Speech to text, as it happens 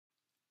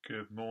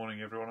Good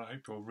morning, everyone. I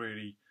hope you're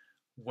really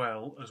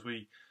well as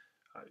we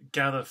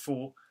gather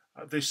for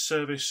this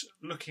service,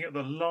 looking at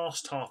the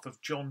last half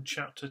of John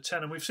chapter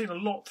 10. And we've seen a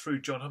lot through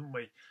John, haven't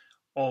we,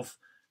 of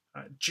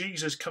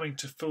Jesus coming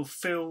to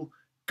fulfill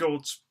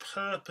God's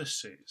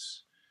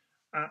purposes.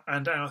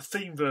 And our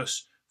theme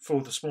verse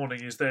for this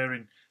morning is there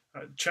in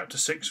chapter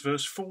 6,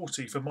 verse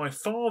 40. For my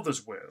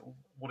Father's will,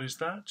 what is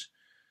that?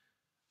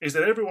 Is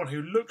that everyone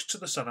who looks to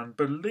the Son and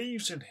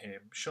believes in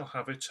him shall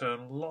have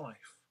eternal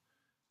life,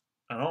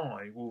 and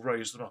I will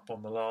raise them up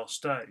on the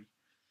last day.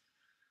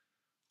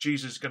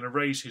 Jesus is going to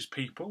raise his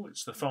people.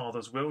 It's the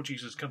Father's will.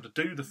 Jesus has come to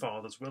do the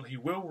Father's will. He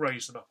will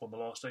raise them up on the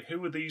last day.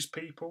 Who are these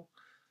people?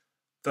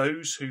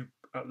 Those who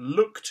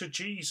look to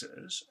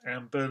Jesus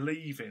and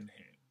believe in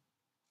him.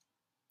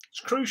 It's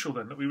crucial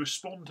then that we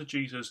respond to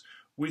Jesus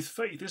with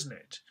faith, isn't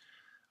it?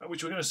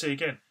 Which we're going to see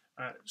again.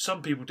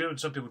 Some people do and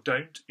some people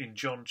don't in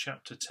John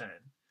chapter 10.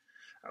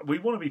 We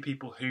want to be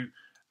people who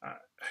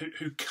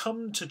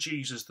come to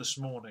Jesus this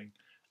morning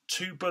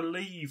to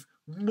believe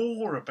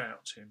more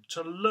about him,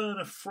 to learn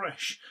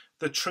afresh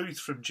the truth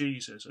from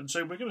Jesus. And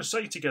so we're going to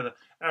say together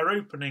our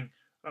opening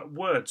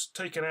words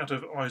taken out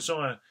of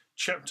Isaiah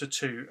chapter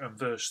 2 and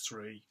verse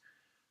 3.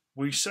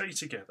 We say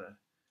together,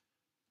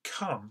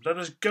 "Come, let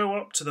us go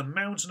up to the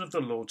mountain of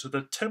the Lord, to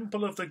the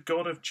temple of the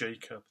God of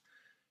Jacob.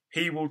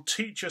 He will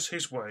teach us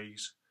his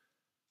ways,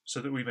 so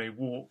that we may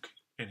walk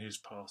in his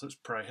paths." Let's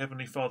pray.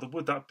 Heavenly Father,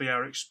 would that be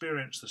our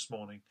experience this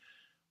morning?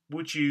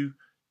 Would you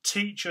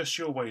teach us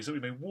your ways, that we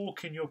may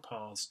walk in your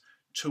paths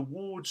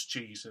towards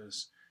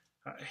Jesus,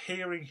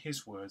 hearing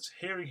his words,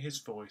 hearing his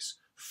voice,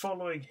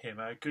 following him,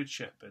 our good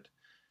shepherd,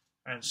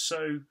 and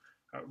so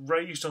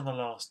raised on the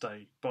last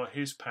day by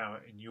his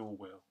power in your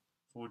will.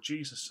 For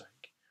Jesus'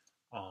 sake,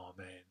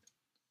 amen.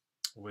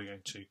 We're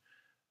going to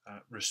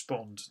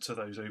respond to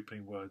those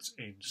opening words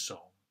in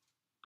song.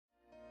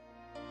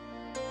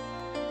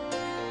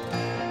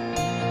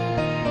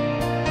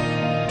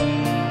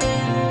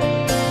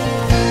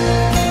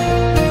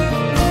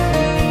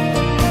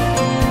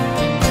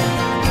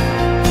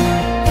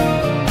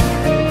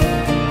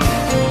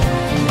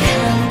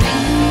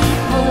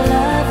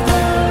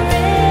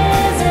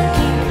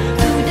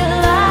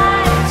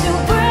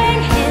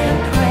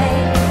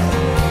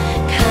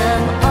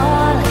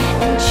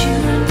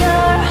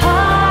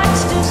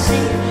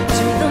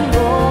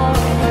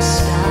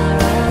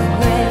 Star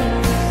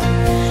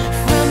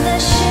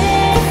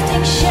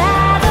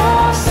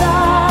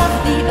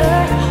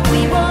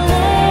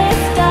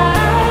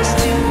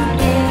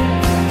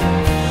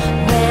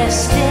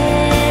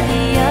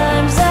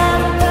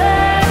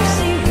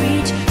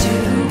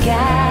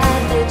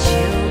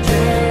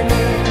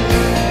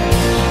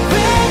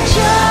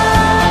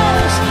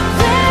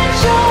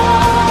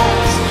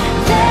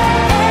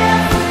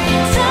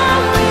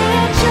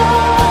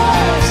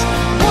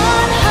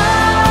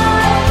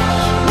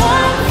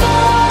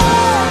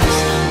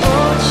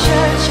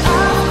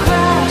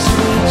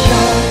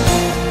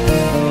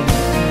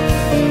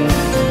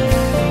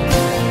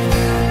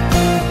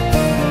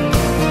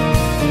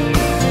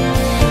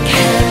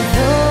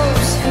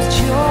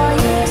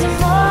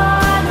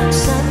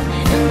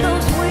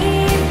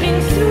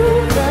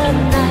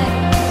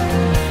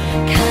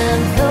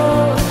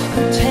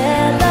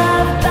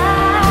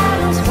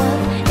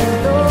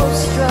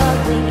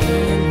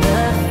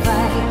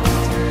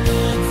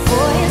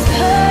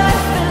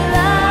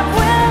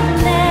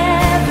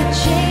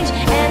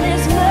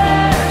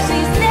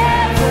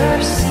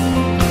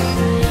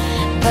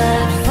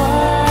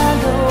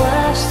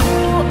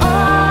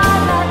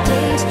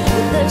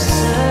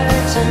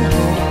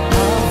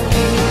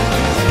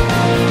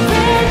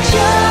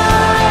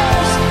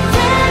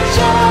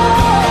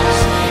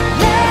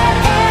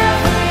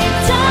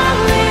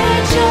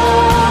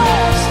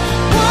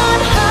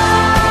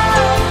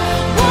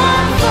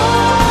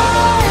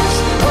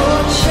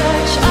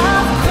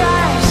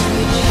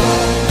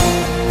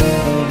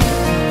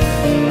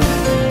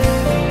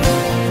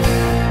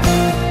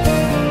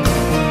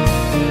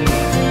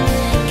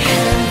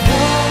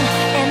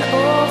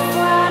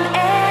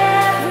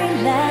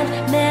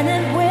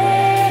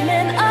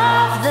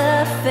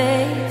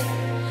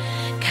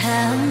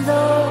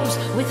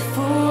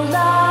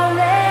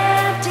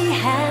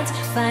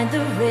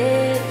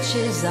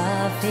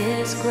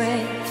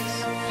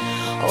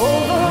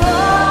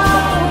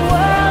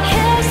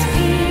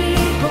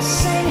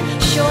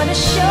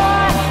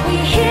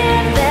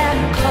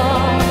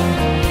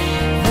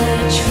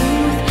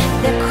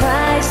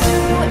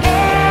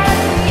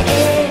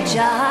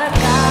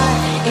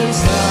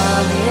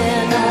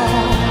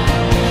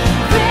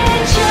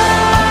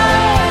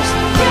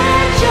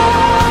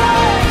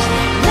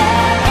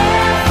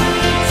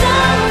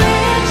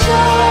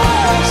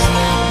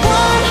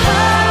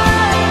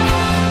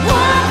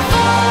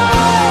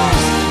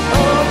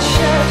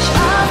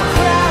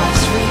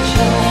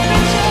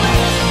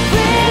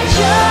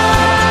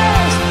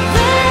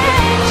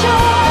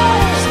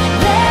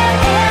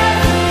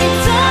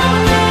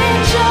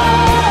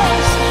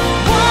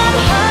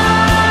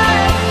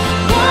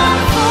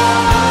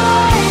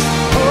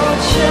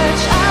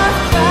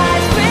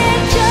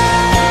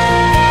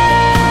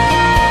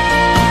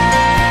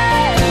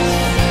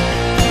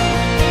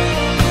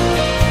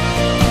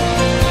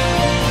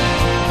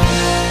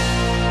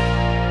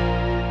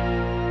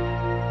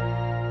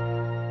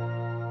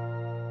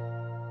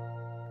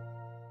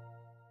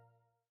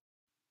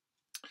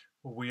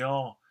We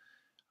are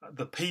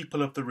the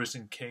people of the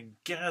risen King,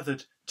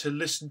 gathered to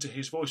listen to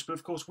his voice. But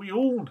of course, we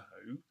all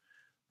know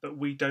that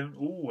we don't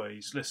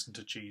always listen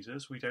to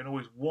Jesus. We don't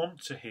always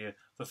want to hear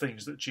the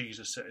things that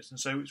Jesus says. And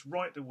so it's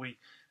right that we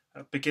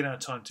begin our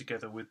time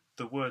together with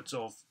the words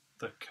of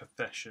the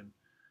confession.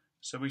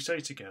 So we say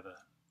together,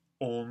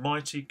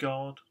 Almighty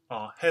God,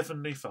 our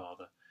Heavenly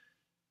Father,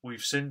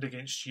 we've sinned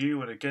against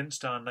you and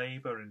against our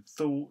neighbour in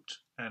thought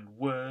and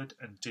word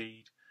and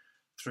deed,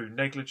 through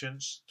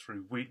negligence,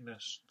 through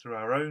weakness, through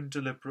our own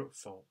deliberate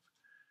fault.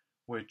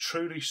 We're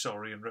truly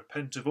sorry and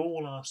repent of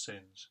all our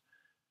sins.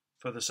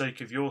 For the sake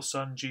of your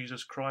Son,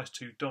 Jesus Christ,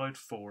 who died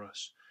for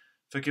us,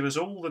 forgive us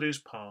all that is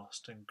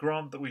past, and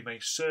grant that we may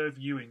serve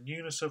you in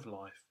newness of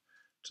life,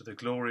 to the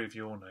glory of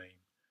your name.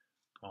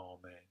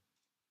 Amen.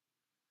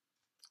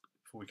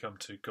 Before we come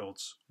to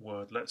God's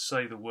word, let's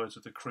say the words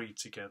of the Creed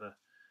together.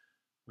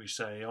 We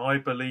say, I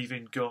believe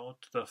in God,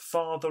 the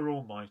Father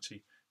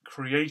Almighty,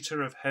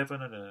 creator of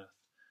heaven and earth.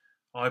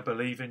 I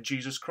believe in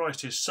Jesus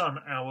Christ, his Son,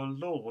 our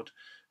Lord,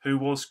 who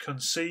was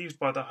conceived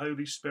by the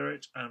Holy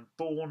Spirit and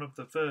born of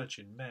the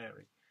Virgin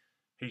Mary.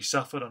 He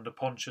suffered under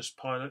Pontius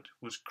Pilate,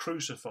 was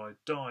crucified,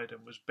 died,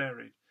 and was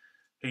buried.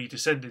 He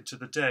descended to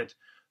the dead.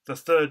 The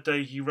third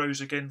day he rose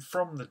again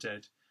from the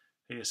dead.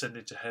 He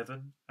ascended to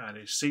heaven and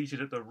is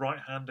seated at the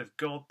right hand of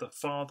God the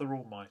Father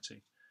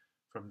Almighty.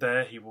 From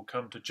there he will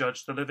come to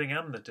judge the living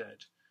and the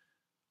dead.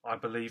 I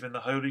believe in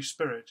the Holy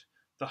Spirit,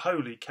 the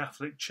Holy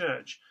Catholic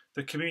Church,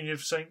 the communion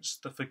of saints,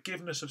 the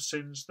forgiveness of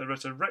sins, the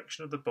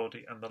resurrection of the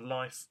body, and the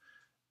life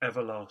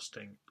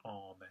everlasting.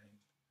 Amen.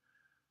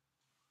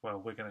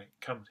 Well, we're going to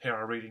come hear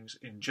our readings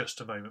in just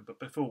a moment, but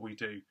before we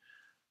do,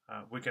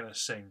 we're going to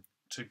sing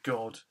To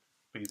God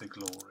Be the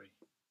Glory.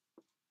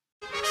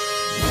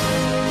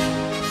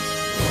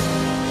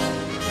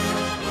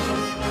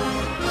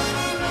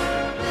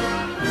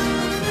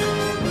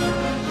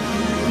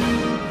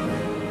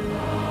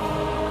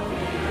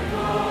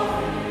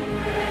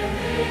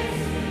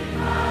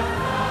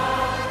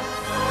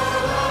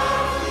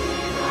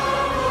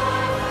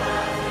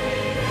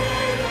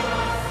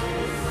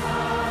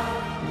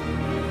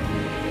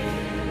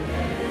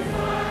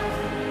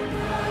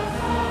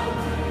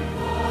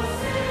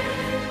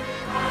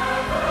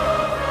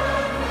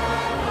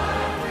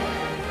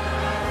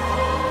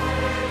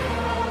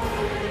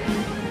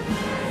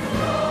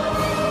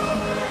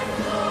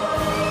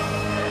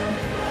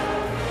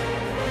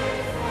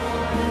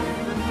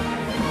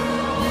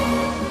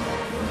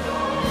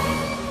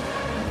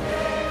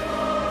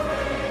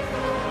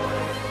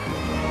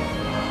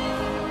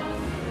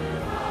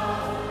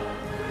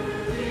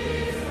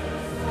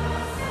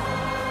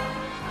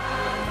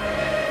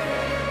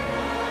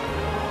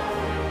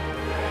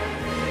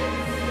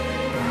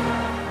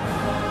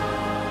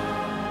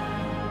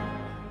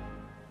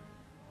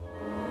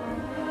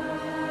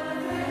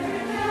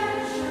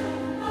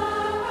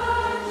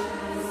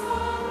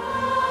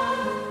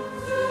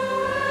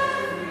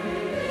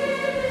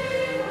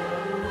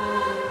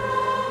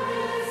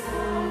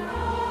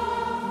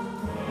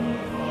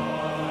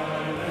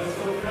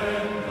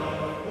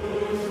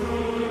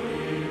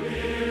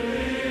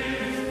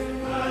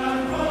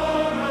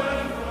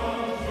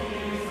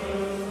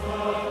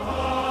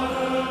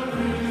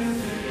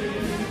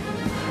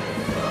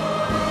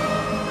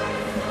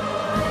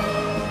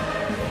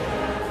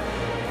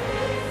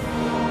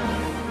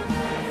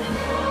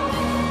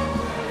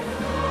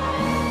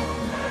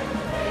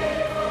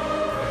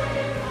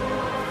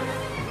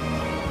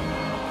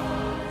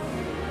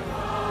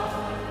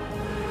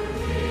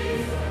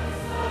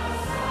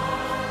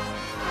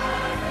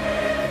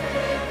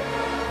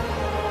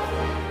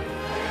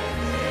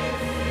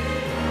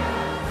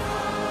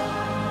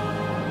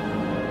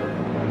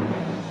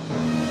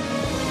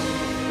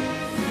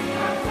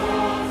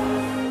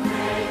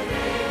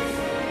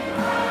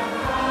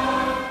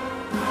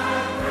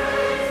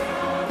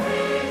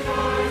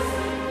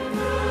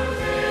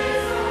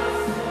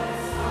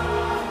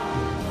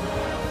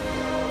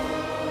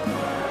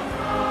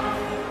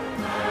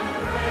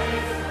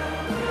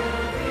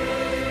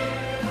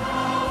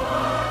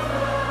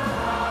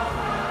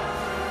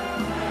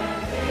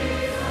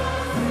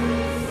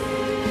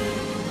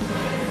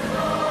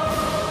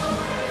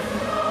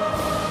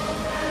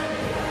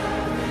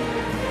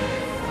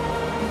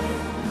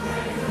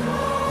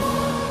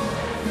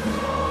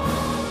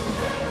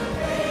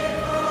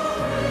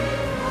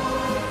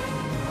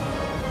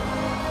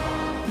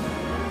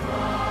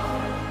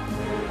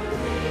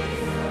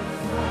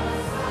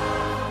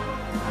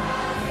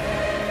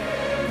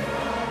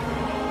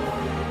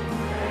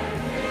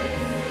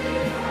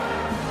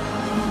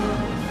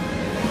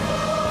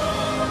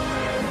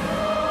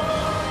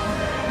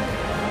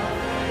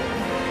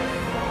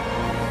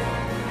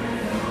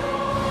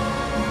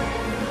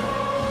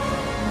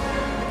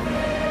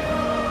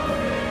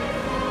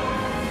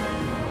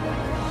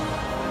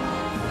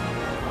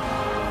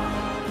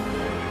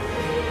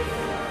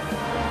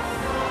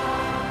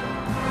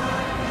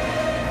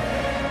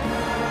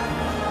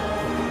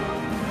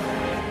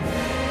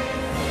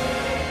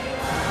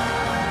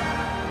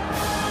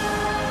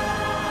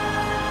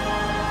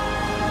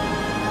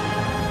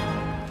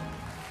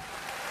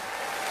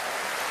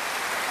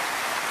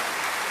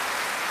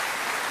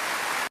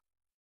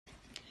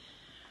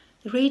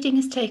 The reading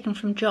is taken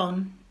from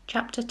John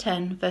chapter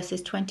 10,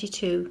 verses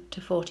 22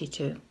 to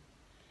 42.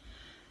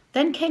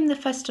 Then came the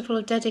festival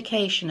of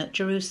dedication at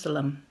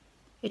Jerusalem.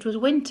 It was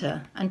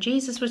winter, and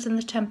Jesus was in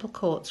the temple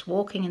courts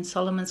walking in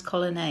Solomon's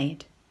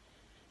colonnade.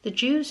 The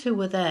Jews who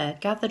were there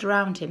gathered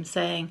round him,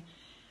 saying,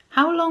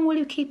 "How long will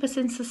you keep us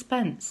in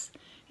suspense?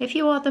 If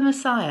you are the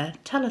Messiah,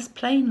 tell us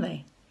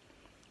plainly."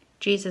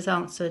 Jesus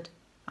answered,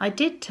 "I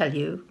did tell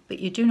you, but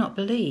you do not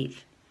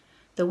believe.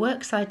 The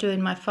works I do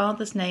in my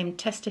Father's name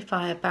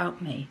testify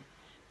about me,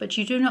 but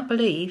you do not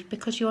believe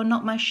because you are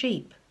not my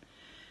sheep.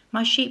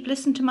 My sheep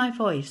listen to my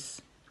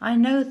voice. I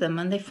know them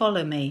and they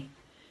follow me.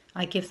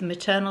 I give them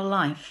eternal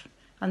life,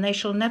 and they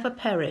shall never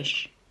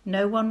perish.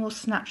 No one will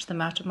snatch them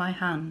out of my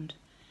hand.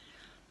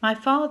 My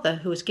Father,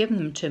 who has given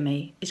them to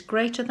me, is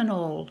greater than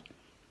all.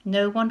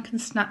 No one can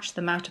snatch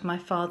them out of my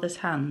Father's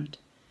hand.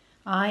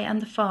 I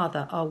and the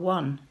Father are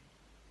one."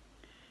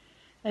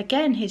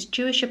 Again his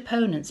Jewish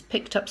opponents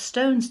picked up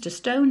stones to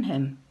stone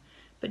him,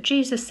 but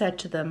Jesus said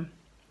to them,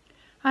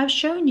 "I have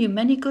shown you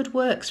many good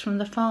works from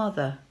the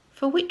Father.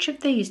 For which of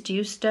these do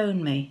you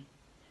stone me?"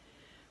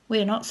 "We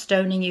are not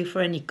stoning you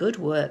for any good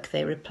work,"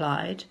 they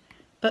replied,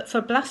 "but for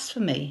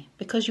blasphemy,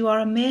 because you are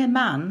a mere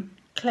man,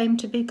 claim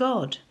to be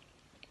God."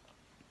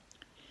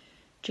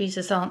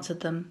 Jesus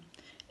answered them,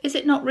 "Is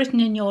it not written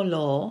in your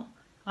law,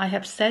 'I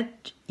have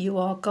said you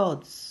are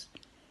gods'?"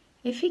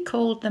 If he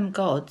called them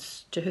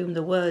gods, to whom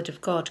the word of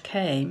God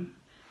came,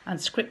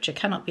 and Scripture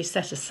cannot be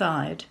set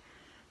aside,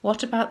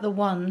 what about the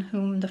one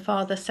whom the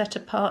Father set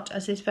apart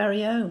as his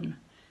very own,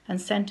 and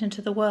sent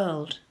into the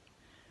world?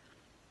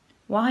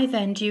 Why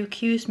then do you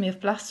accuse me of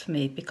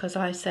blasphemy because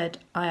I said,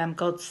 'I am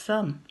God's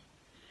Son'?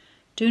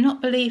 Do not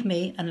believe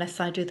me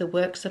unless I do the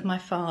works of my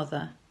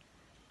Father.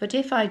 But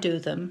if I do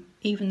them,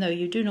 even though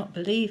you do not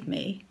believe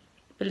me,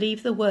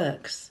 believe the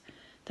works,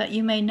 that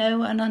you may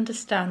know and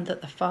understand that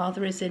the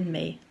Father is in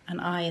me, and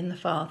I in the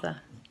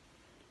Father."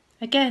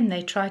 Again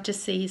they tried to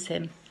seize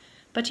him,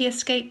 but he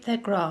escaped their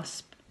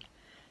grasp.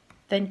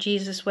 Then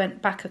Jesus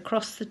went back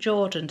across the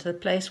Jordan to the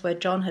place where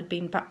John had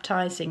been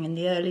baptizing in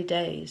the early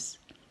days.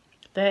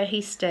 There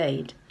he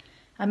stayed,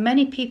 and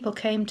many people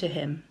came to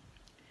him.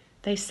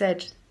 They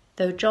said,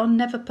 "Though John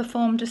never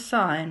performed a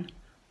sign,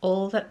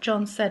 all that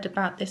John said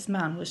about this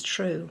man was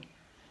true."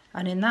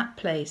 And in that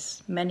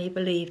place many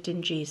believed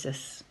in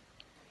Jesus.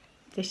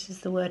 This is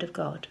the word of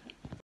God.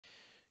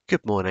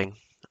 Good morning,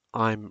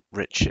 I'm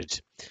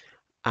Richard,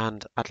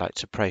 and I'd like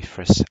to pray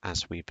for us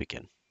as we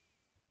begin.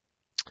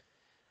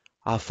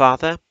 Our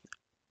Father,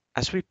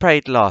 as we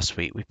prayed last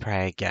week, we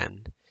pray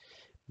again.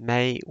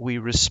 May we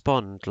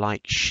respond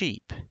like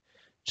sheep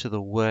to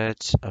the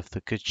words of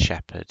the Good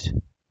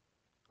Shepherd.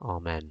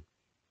 Amen.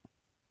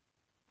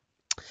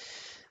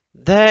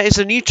 There is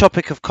a new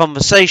topic of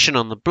conversation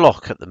on the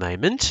block at the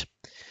moment.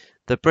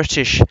 The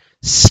British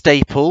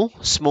staple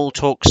small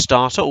talk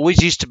starter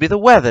always used to be the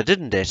weather,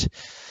 didn't it?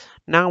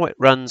 Now it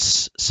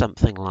runs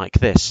something like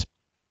this.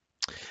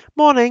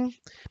 "Morning.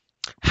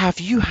 Have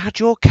you had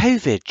your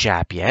COVID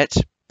jab yet?"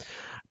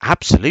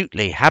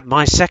 "Absolutely. Had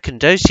my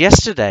second dose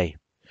yesterday."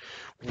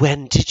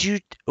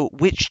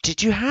 Which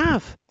did you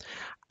have?"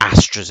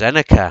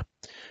 "AstraZeneca."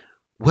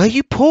 "Were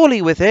you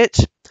poorly with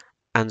it?"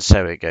 And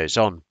so it goes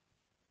on.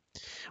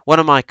 One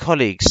of my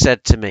colleagues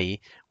said to me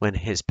when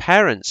his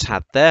parents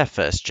had their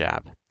first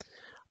jab,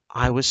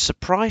 "I was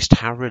surprised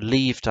how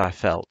relieved I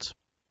felt."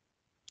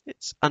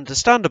 It's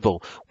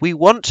understandable. We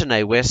want to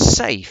know we're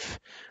safe.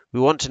 We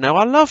want to know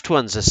our loved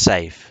ones are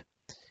safe.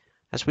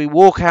 As we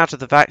walk out of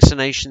the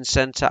vaccination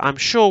centre, I'm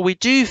sure we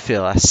do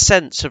feel a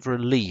sense of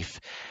relief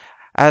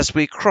as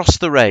we cross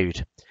the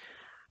road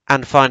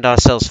and find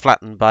ourselves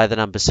flattened by the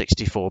number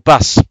 64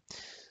 bus.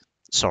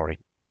 Sorry,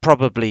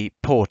 probably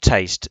poor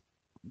taste,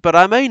 but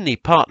I'm only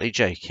partly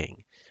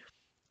joking.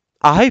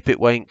 I hope it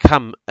won't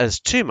come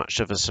as too much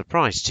of a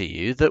surprise to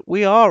you that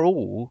we are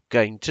all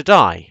going to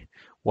die.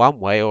 One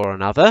way or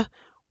another,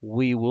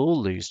 we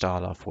will lose our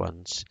loved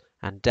ones,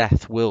 and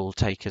death will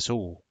take us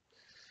all.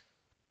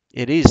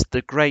 It is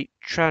the great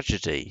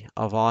tragedy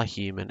of our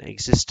human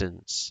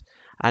existence,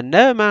 and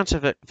no amount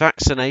of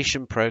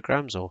vaccination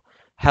programs or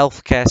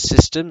healthcare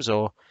systems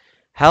or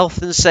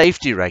health and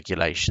safety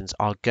regulations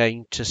are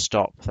going to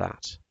stop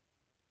that.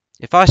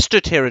 If I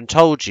stood here and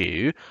told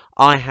you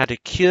I had a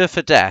cure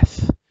for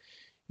death,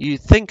 you'd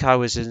think I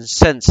was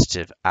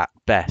insensitive at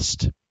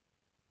best.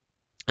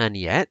 And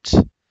yet,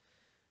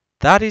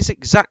 that is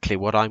exactly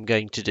what I'm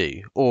going to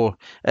do, or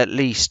at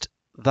least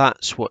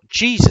that's what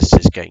Jesus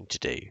is going to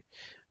do.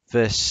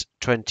 Verse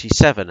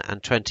 27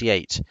 and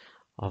 28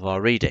 of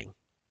our reading.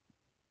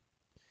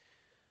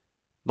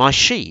 "My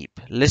sheep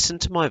listen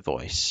to my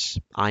voice.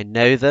 I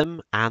know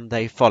them and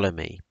they follow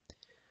me.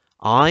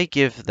 I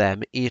give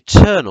them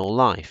eternal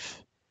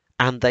life,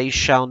 and they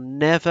shall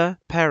never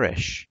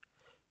perish.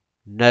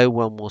 No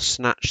one will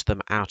snatch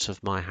them out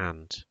of my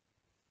hand."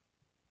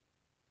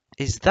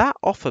 Is that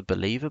offer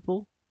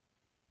believable?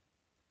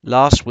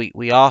 Last week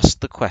we asked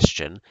the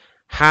question,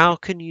 how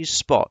can you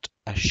spot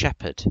a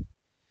shepherd?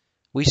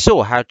 We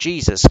saw how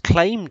Jesus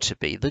claimed to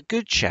be the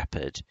Good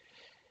Shepherd.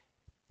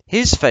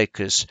 His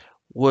focus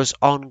was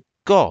on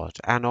God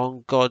and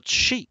on God's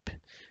sheep,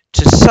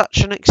 to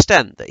such an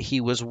extent that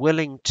he was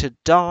willing to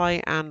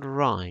die and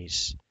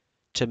rise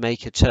to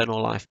make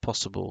eternal life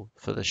possible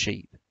for the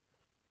sheep.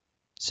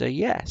 So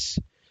yes,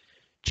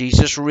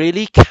 Jesus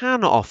really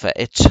can offer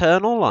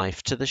eternal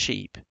life to the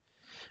sheep,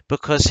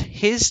 because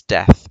his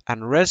death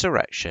and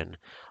resurrection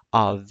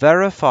are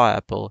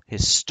verifiable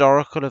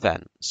historical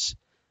events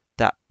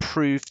that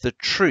prove the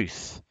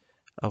truth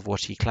of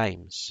what he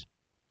claims.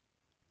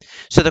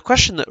 So the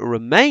question that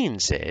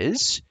remains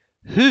is,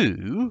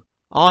 who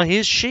are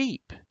his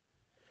sheep?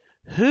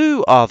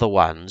 Who are the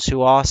ones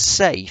who are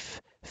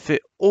safe for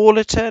all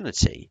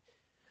eternity,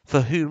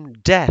 for whom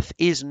death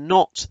is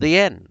not the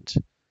end?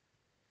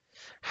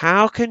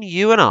 How can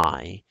you and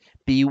I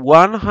be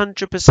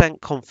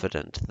 100%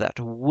 confident that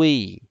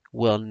we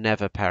will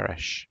never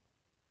perish?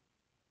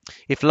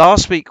 If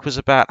last week was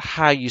about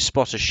how you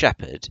spot a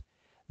shepherd,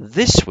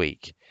 this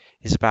week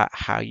is about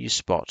how you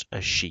spot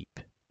a sheep.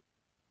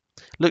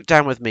 Look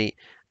down with me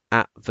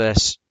at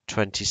verse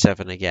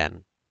 27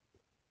 again.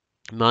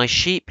 My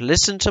sheep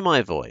listen to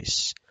my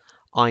voice.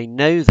 I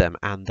know them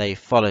and they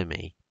follow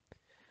me.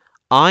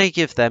 I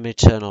give them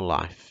eternal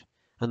life,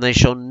 and they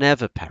shall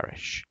never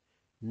perish.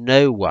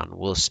 No one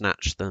will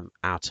snatch them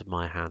out of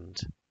my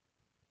hand.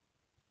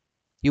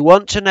 You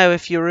want to know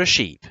if you're a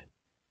sheep,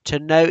 to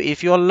know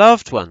if your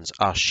loved ones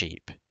are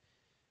sheep.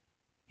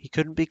 He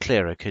couldn't be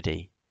clearer, could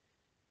he?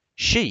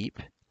 Sheep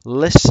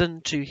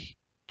listen to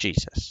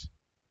Jesus.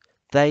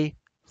 They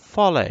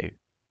follow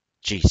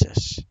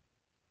Jesus.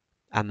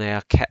 And they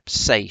are kept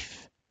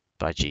safe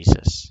by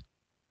Jesus.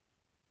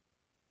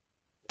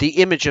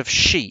 The image of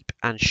sheep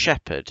and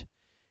shepherd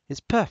is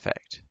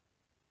perfect.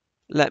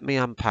 Let me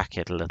unpack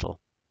it a little.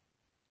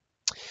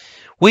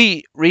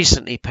 We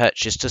recently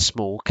purchased a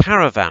small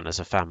caravan as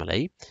a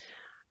family,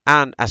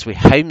 and as we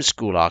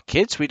homeschool our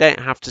kids, we don't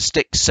have to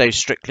stick so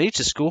strictly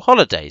to school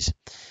holidays.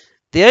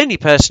 The only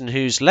person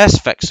who's less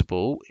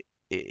flexible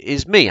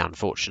is me,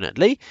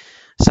 unfortunately.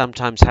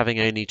 Sometimes having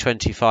only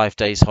 25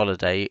 days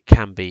holiday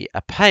can be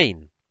a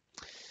pain.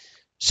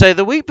 So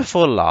the week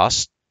before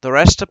last, the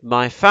rest of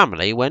my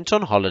family went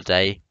on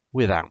holiday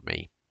without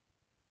me.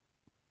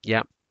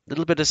 Yeah, a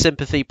little bit of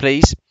sympathy,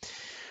 please.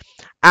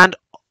 And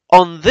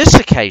on this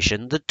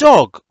occasion, the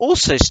dog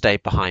also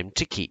stayed behind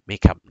to keep me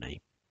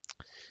company.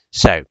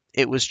 So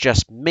it was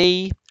just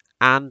me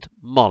and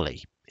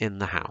Molly in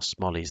the house.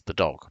 Molly's the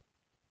dog.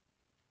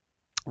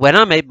 When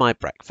I made my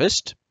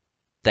breakfast,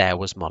 there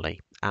was Molly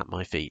at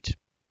my feet.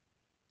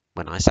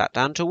 When I sat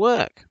down to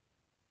work,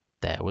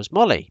 there was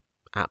Molly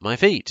at my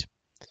feet.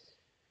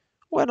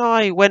 When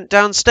I went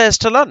downstairs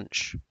to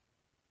lunch,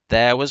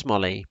 there was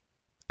Molly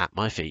at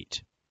my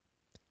feet.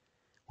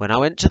 When I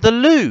went to the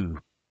loo,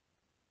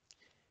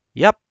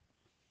 yep,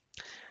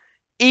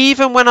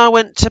 even when I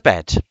went to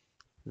bed,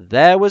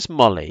 there was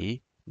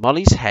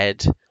Molly's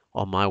head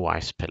on my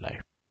wife's pillow.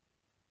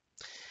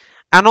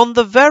 And on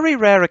the very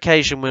rare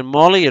occasion when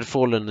Molly had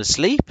fallen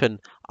asleep and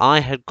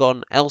I had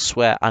gone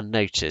elsewhere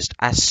unnoticed,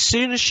 as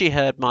soon as she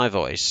heard my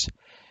voice,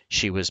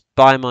 she was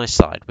by my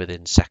side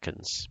within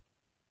seconds.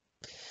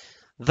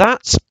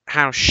 That's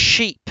how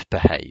sheep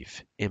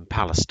behave in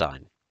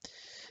Palestine.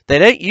 They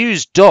don't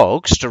use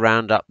dogs to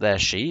round up their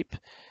sheep.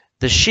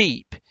 The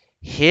sheep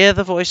hear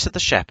the voice of the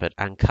shepherd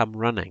and come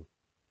running,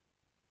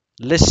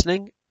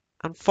 listening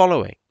and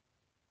following,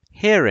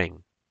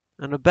 hearing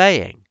and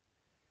obeying.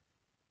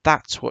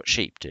 That's what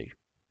sheep do.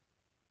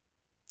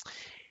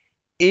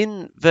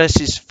 In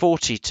verses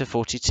 40 to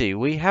 42,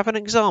 we have an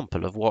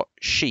example of what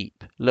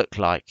sheep look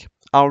like.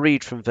 I'll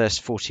read from verse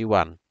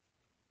 41.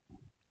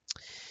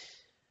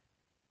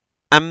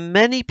 And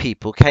many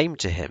people came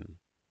to him.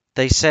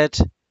 They said,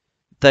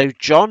 though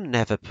John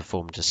never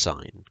performed a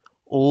sign,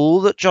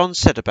 all that John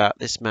said about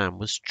this man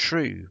was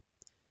true.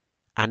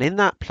 And in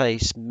that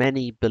place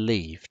many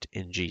believed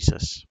in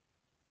Jesus.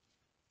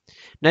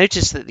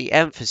 Notice that the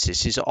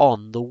emphasis is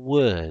on the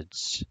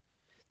words.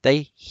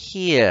 They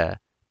hear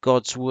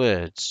God's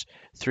words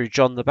through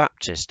John the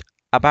Baptist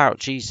about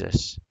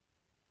Jesus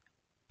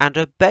and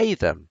obey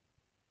them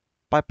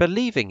by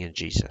believing in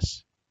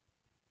Jesus.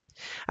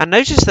 And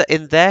notice that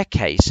in their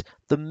case,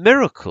 the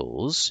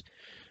miracles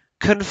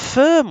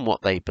confirm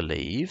what they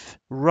believe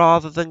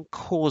rather than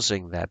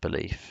causing their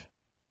belief.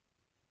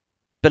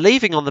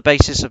 Believing on the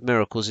basis of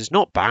miracles is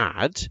not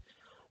bad,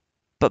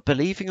 but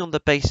believing on the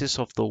basis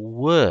of the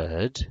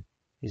word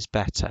is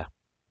better.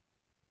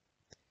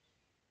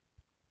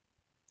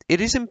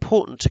 It is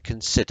important to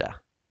consider,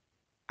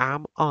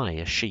 am I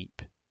a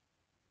sheep?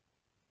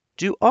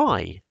 Do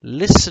I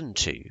listen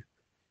to,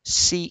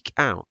 seek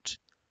out,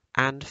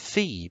 and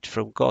feed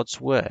from God's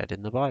word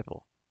in the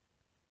Bible?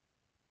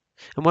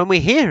 And when we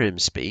hear him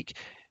speak,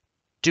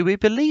 do we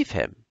believe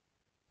him?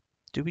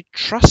 Do we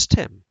trust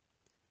him?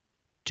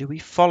 Do we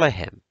follow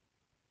him?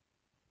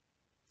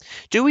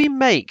 Do we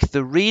make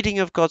the reading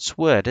of God's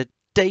word a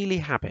daily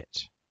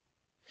habit?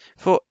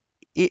 For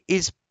it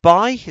is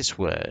by his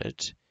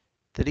word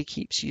that he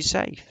keeps you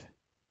safe.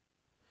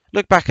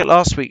 Look back at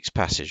last week's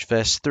passage,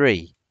 verse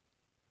 3.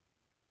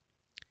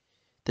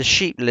 The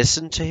sheep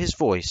listen to his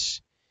voice.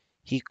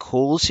 He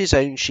calls his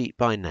own sheep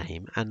by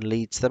name and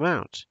leads them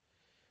out.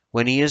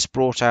 When he has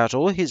brought out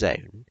all his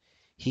own,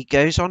 he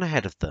goes on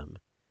ahead of them,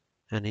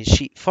 and his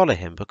sheep follow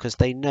him because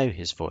they know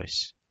his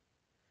voice.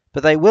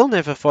 But they will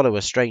never follow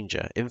a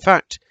stranger. In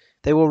fact,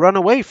 they will run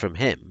away from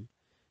him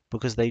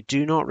because they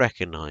do not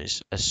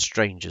recognize a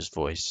stranger's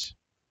voice.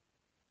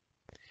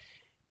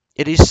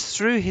 It is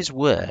through his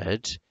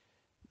word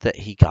that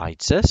he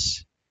guides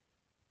us,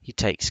 he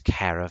takes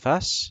care of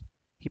us,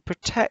 he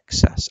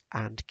protects us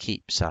and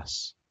keeps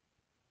us.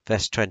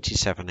 Verse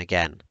 27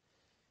 again.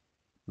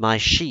 My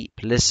sheep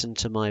listen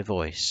to my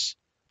voice.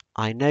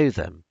 I know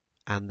them,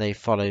 and they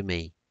follow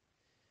me.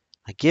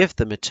 I give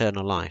them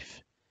eternal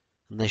life,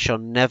 and they shall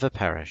never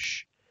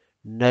perish.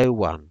 No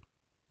one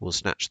will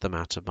snatch them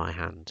out of my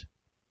hand.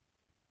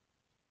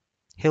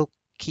 He'll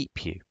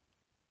keep you.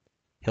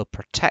 He'll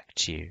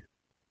protect you.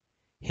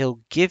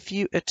 He'll give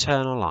you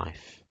eternal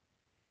life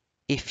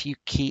if you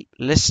keep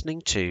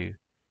listening to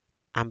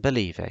and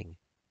believing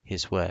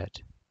his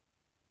word.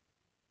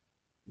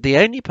 The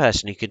only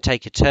person who can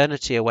take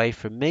eternity away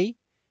from me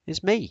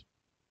is me,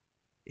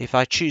 if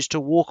I choose to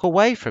walk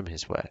away from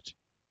his word.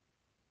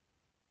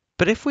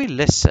 But if we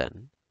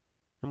listen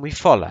and we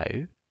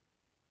follow,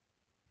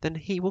 then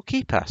he will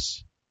keep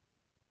us.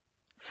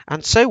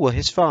 And so will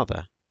his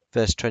Father.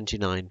 Verse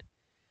 29.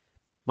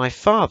 My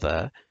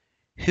Father,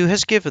 who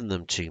has given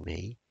them to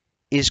me,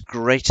 is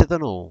greater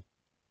than all.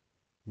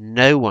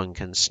 No one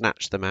can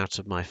snatch them out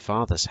of my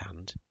Father's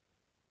hand.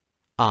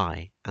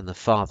 I and the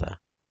Father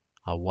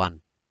are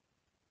one.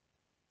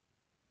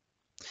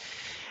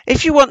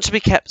 If you want to be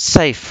kept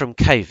safe from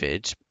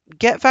COVID,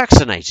 get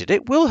vaccinated.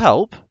 It will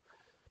help.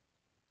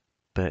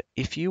 But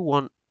if you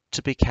want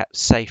to be kept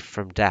safe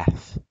from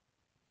death,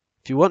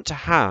 if you want to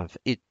have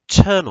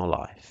eternal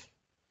life,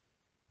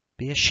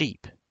 be a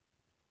sheep.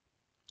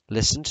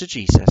 Listen to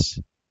Jesus,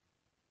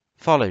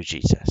 follow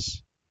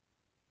Jesus,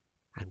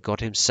 and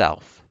God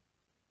himself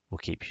will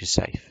keep you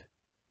safe.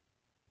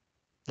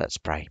 Let's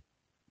pray.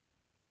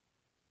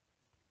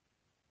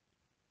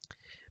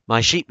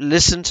 My sheep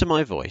listen to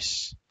my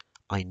voice.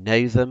 I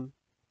know them,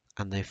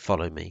 and they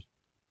follow me.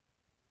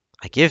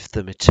 I give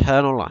them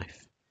eternal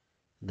life,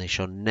 and they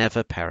shall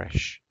never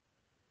perish.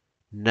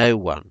 No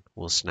one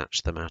will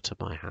snatch them out of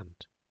my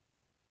hand.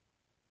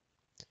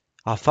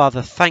 Our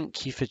Father,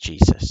 thank you for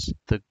Jesus,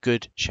 the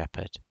Good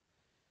Shepherd.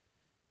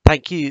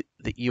 Thank you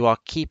that you are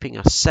keeping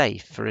us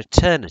safe for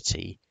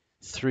eternity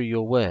through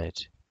your word.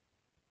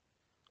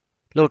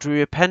 Lord, we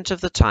repent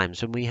of the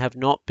times when we have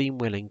not been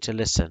willing to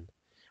listen,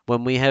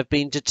 when we have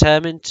been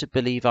determined to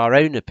believe our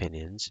own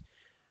opinions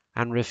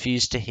and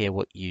refuse to hear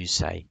what you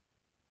say.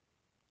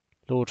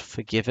 Lord,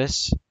 forgive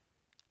us.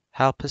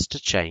 Help us to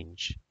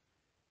change.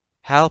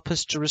 Help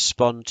us to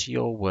respond to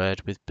your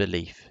word with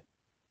belief.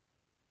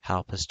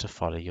 Help us to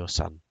follow your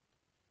Son.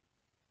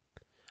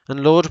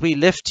 And Lord, we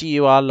lift to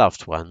you our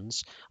loved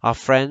ones, our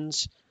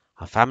friends,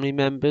 our family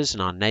members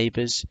and our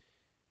neighbours,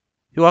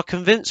 who are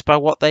convinced by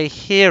what they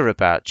hear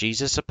about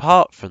Jesus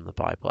apart from the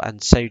Bible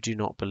and so do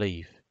not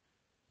believe.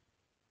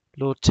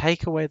 Lord,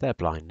 take away their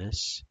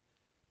blindness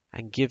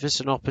and give us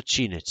an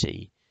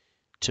opportunity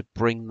to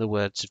bring the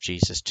words of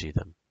Jesus to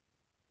them.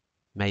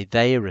 May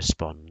they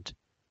respond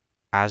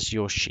as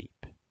your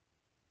sheep.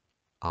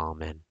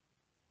 Amen.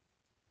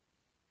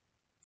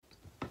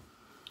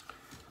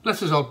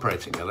 Let us all pray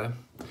together.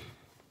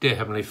 Dear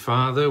Heavenly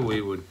Father,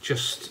 we would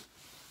just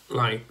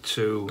like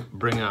to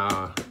bring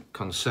our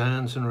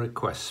concerns and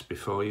requests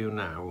before you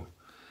now.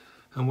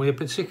 And we are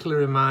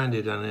particularly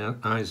reminded in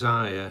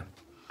Isaiah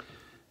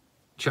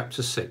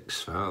chapter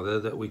 6, Father,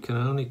 that we can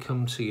only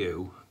come to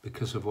you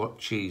because of what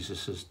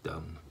Jesus has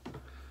done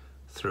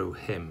through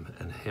him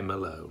and him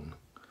alone.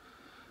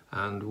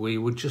 And we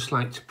would just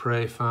like to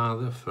pray,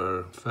 Father,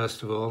 for,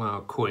 first of all,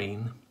 our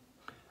Queen,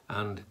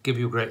 and give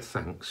you great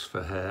thanks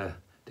for her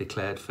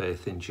declared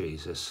faith in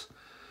Jesus.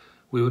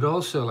 We would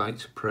also like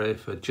to pray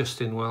for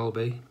Justin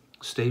Welby,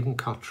 Stephen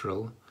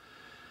Cottrell,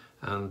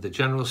 and the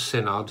General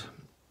Synod,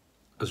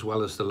 as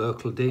well as the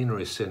local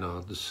deanery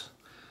synods,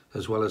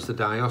 as well as the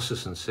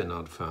Diocesan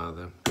Synod,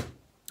 Father.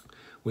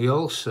 We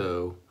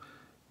also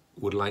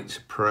would like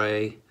to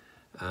pray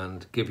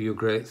and give you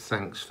great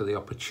thanks for the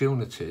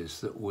opportunities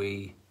that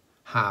we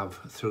have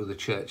through the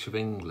Church of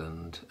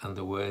England and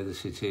the way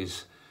that it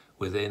is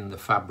within the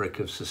fabric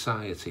of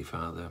society,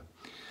 Father.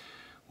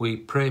 We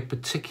pray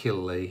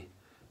particularly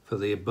for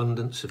the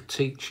abundance of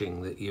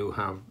teaching that you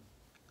have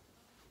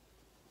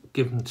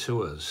given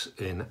to us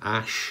in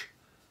Ash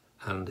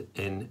and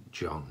in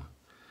John.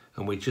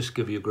 And we just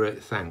give you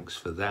great thanks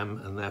for them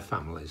and their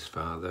families,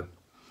 Father.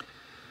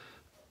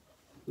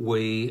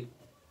 We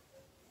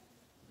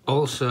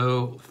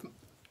also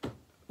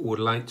would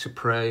like to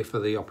pray for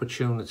the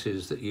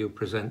opportunities that you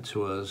present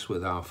to us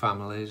with our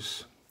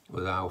families,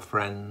 with our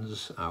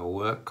friends, our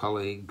work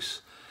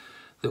colleagues,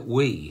 that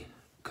we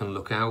can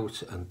look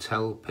out and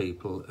tell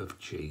people of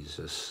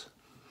Jesus.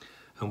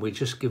 And we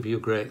just give you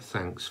great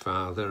thanks,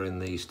 Father, in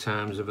these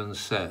times of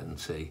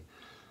uncertainty,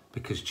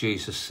 because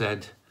Jesus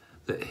said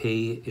that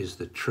he is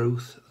the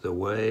truth, the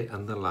way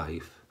and the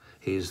life.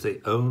 He is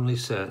the only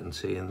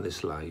certainty in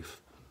this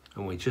life.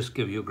 And we just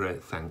give you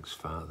great thanks,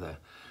 Father.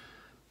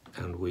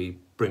 And we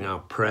bring our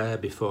prayer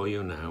before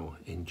you now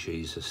in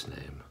Jesus'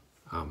 name.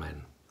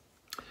 Amen.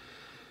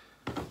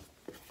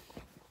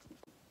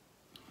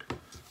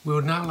 We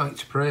would now like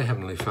to pray,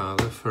 Heavenly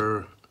Father,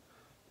 for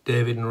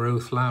David and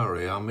Ruth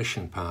Lowry, our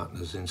mission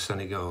partners in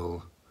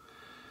Senegal.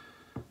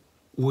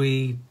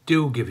 We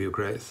do give you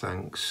great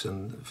thanks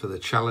and for the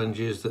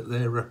challenges that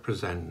they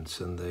represent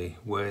and the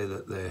way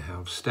that they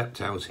have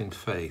stepped out in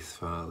faith,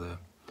 Father,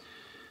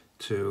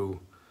 to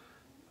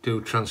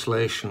do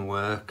translation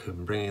work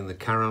and bringing the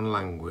Karen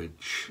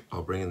language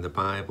or bringing the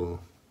Bible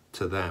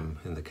to them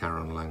in the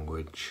Karen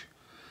language.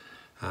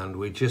 And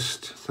we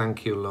just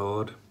thank you,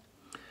 Lord,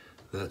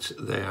 that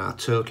they are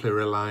totally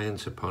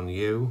reliant upon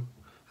you,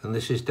 and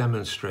this is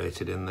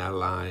demonstrated in their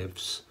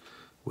lives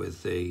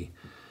with the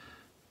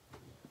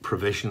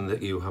provision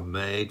that you have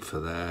made for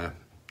their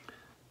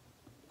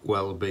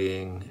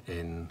well-being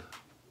in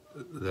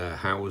their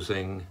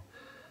housing,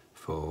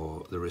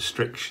 for the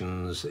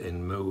restrictions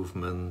in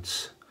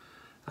movement,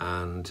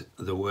 and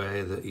the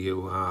way that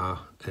you are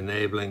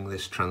enabling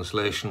this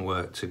translation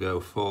work to go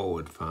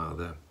forward,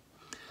 Father.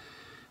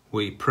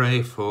 We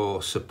pray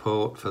for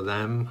support for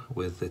them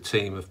with the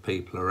team of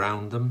people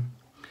around them,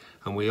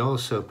 and we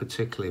also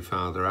particularly,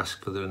 Father,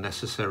 ask for the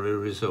necessary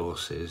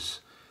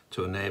resources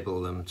to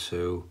enable them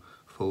to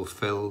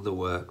fulfill the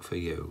work for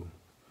you.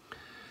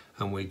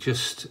 And we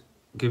just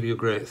give you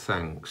great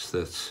thanks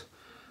that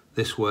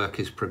this work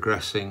is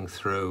progressing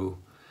through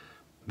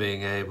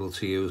being able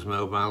to use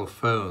mobile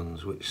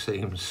phones, which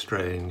seems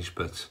strange,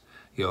 but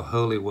your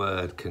holy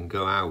word can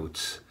go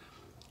out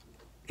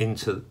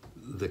into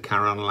the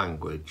Karen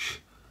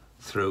language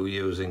through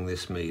using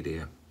this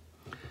media.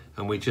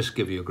 And we just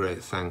give you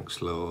great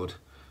thanks, Lord,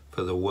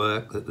 for the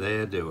work that they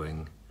are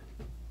doing,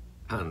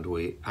 and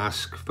we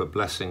ask for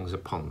blessings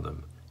upon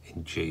them.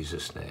 In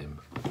Jesus' name,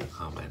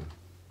 amen.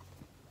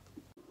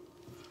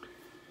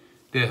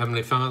 Dear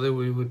Heavenly Father,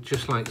 we would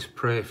just like to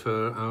pray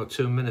for our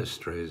two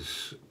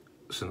ministries,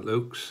 St.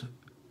 Luke's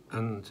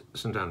and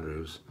St.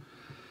 Andrew's.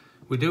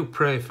 We do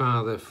pray,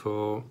 Father,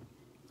 for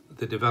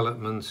the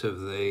development of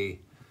the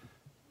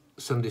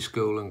Sunday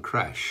school and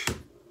creche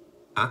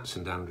at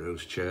St.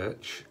 Andrew's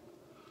Church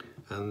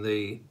and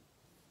the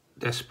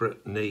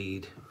desperate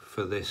need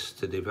for this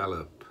to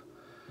develop.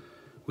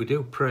 We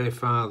do pray,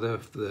 Father,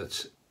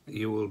 that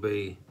you will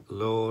be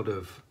Lord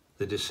of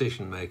the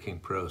decision-making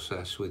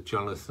process with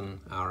Jonathan,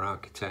 our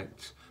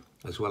architect,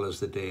 as well as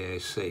the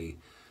DAC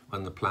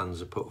when the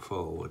plans are put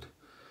forward.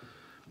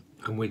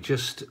 And we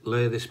just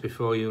lay this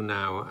before you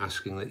now,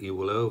 asking that you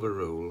will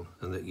overrule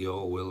and that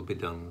your will be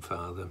done,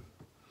 Father.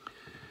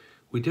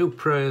 We do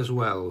pray as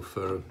well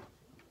for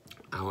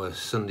our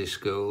Sunday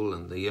school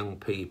and the young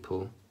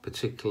people,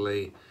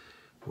 particularly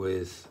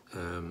with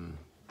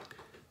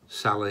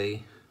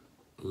Sally,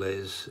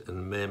 Liz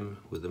and Mim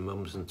with the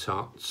mums and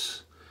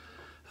tots,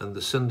 and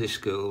the Sunday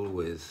school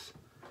with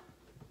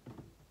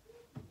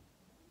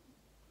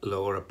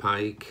Laura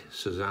Pike,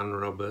 Suzanne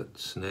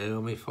Roberts,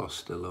 Naomi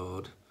Foster,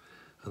 Lord,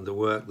 and the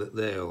work that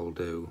they all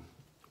do,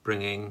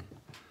 bringing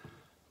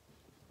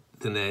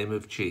the name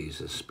of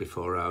Jesus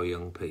before our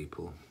young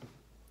people.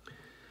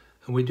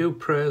 And we do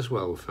pray as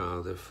well,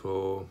 Father,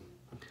 for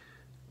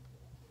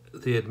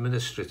the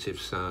administrative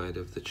side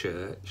of the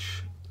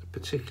church,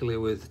 particularly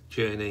with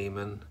Jane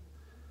Eamon,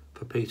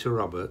 for Peter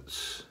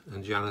Roberts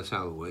and Janet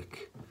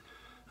Alwick,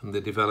 and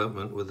the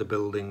development with the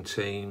building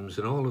teams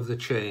and all of the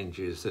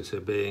changes that are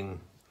being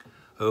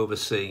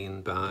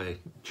overseen by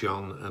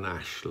John and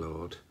Ash,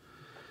 Lord.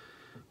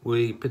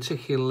 We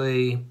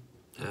particularly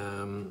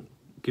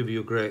give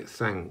you great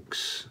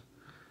thanks,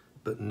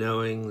 but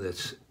knowing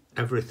that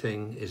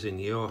everything is in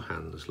your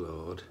hands,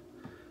 Lord,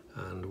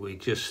 and we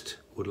just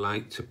would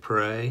like to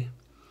pray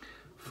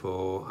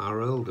for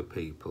our older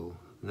people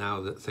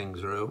now that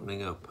things are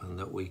opening up and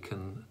that we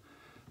can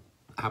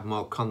have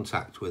more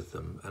contact with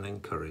them and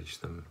encourage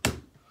them.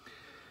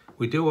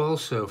 We do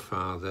also,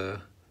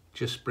 Father,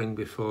 just bring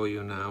before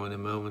you now in a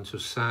moment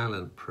of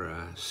silent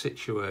prayer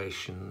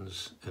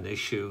situations and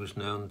issues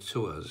known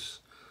to us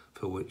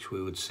for which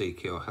we would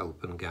seek your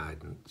help and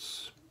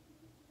guidance.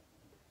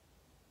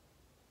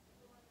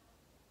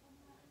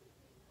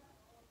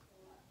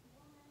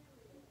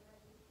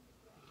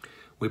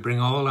 We bring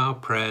all our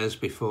prayers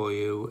before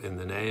you in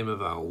the name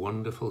of our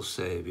wonderful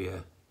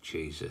Saviour,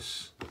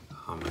 Jesus.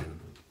 Amen.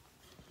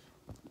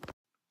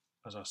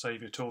 As our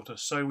Saviour taught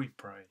us, so we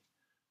pray.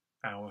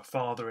 Our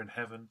Father in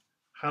heaven,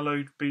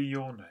 hallowed be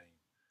your name.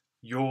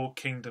 Your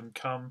kingdom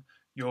come,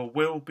 your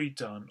will be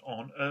done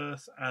on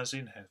earth as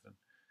in heaven.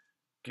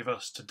 Give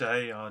us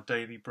today our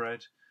daily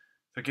bread.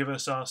 Forgive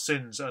us our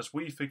sins as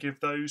we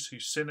forgive those who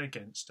sin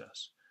against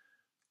us.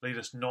 Lead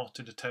us not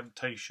into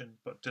temptation,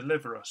 but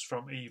deliver us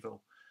from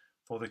evil.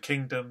 For the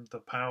kingdom, the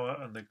power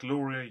and the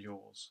glory are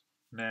yours,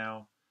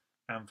 now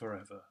and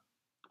forever.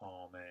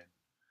 Amen.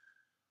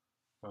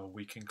 Well,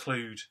 we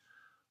conclude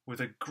with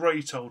a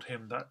great old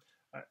hymn that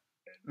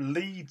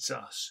leads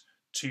us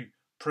to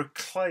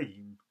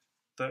proclaim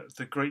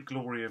the great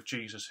glory of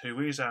Jesus, who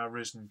is our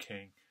risen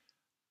King.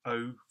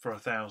 Oh, for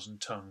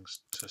 1,000 tongues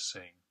to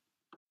sing.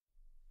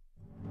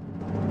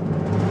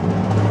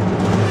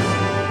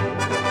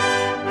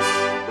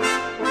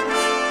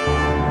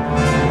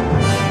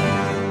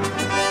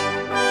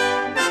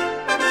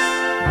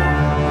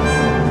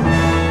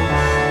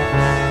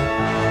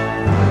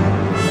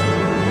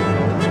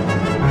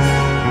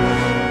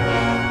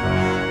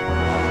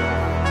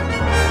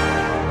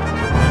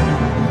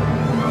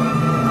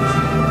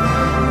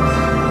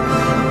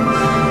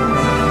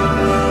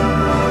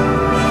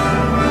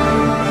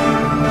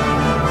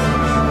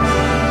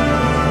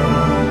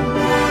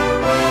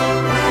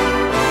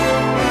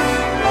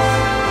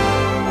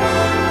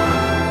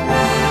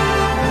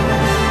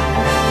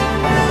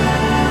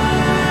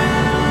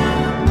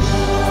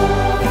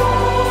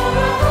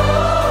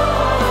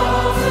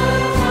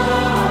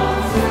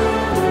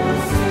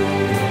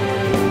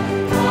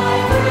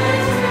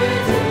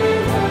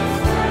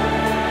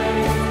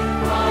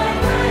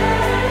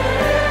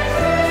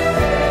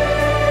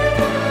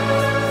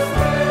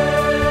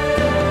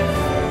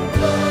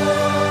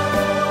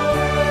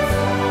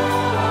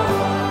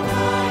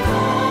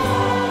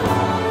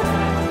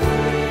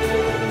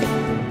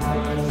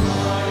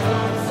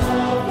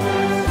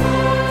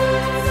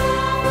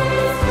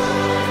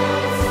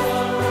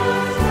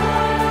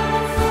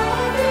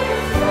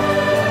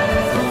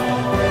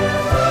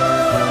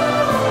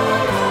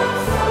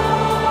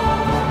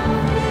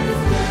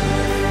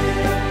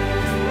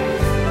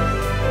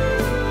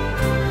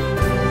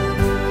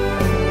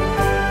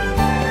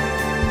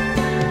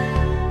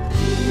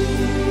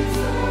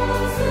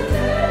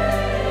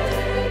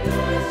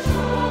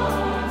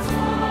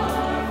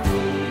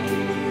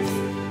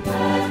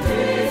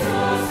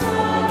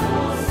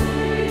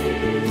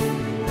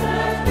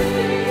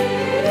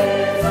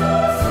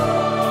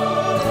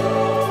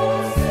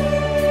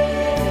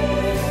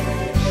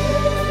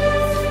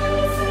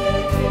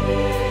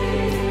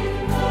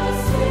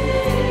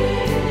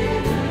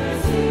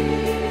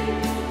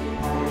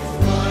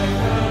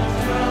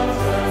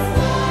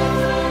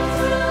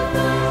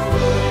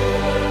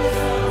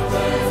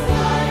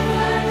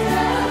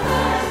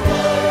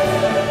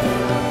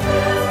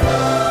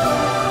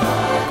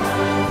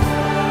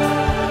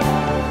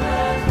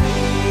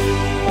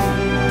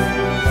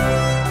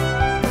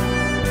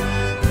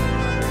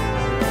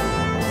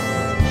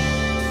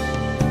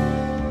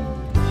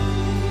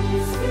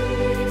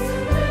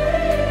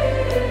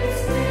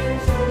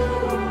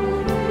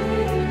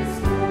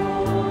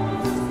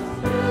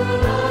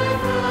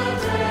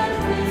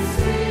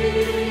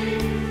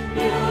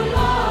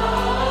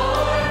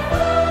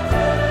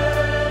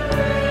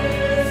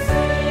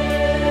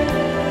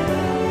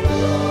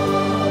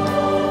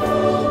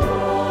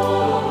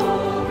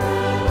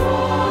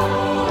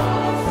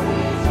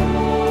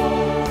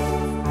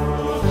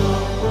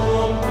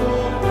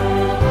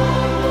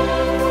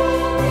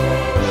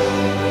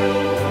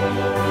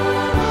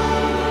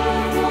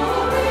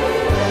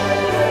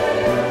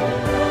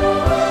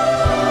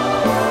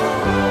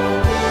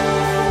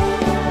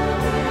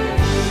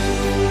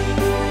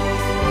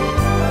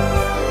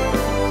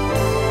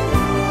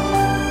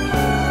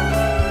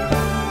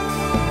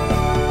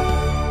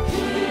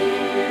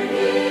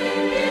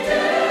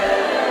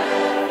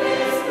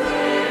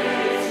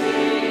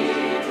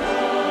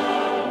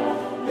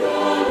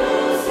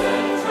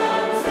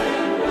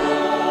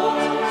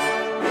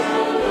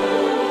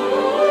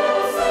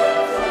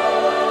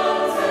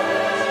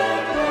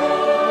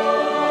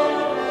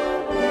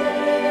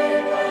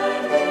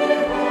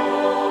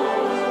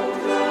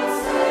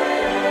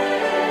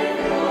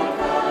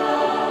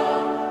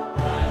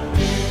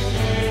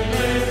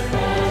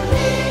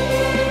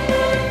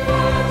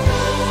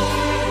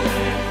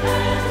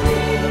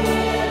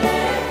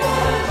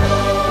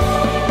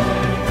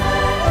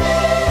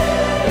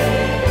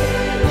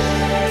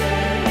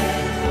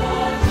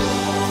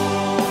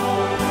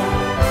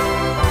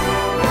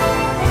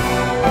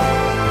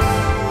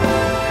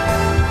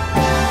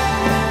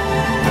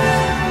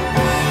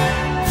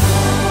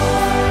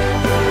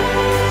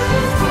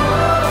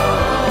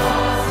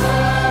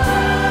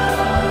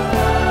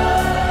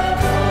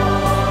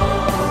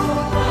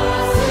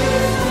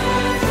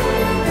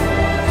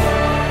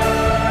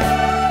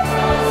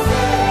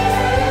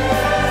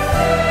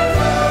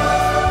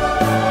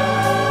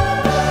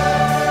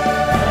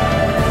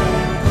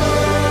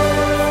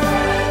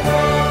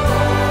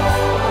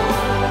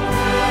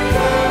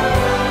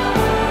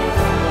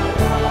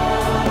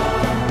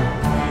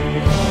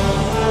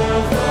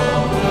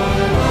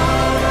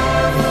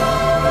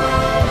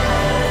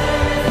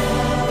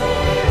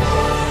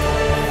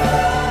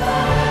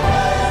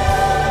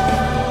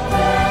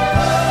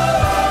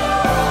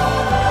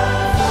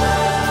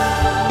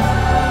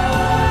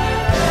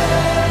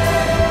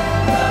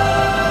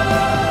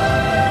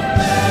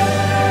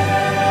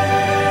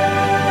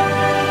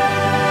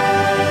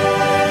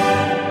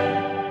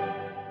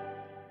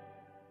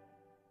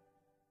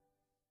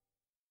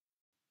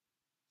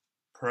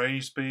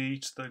 Praise be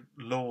to the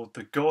Lord,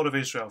 the God of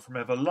Israel, from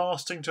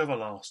everlasting to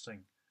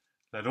everlasting.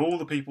 Let all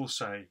the people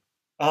say,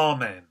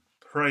 Amen.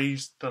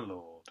 Praise the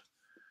Lord.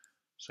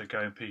 So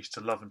go in peace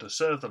to love and to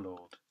serve the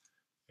Lord.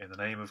 In the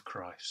name of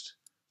Christ.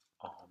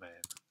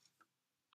 Amen.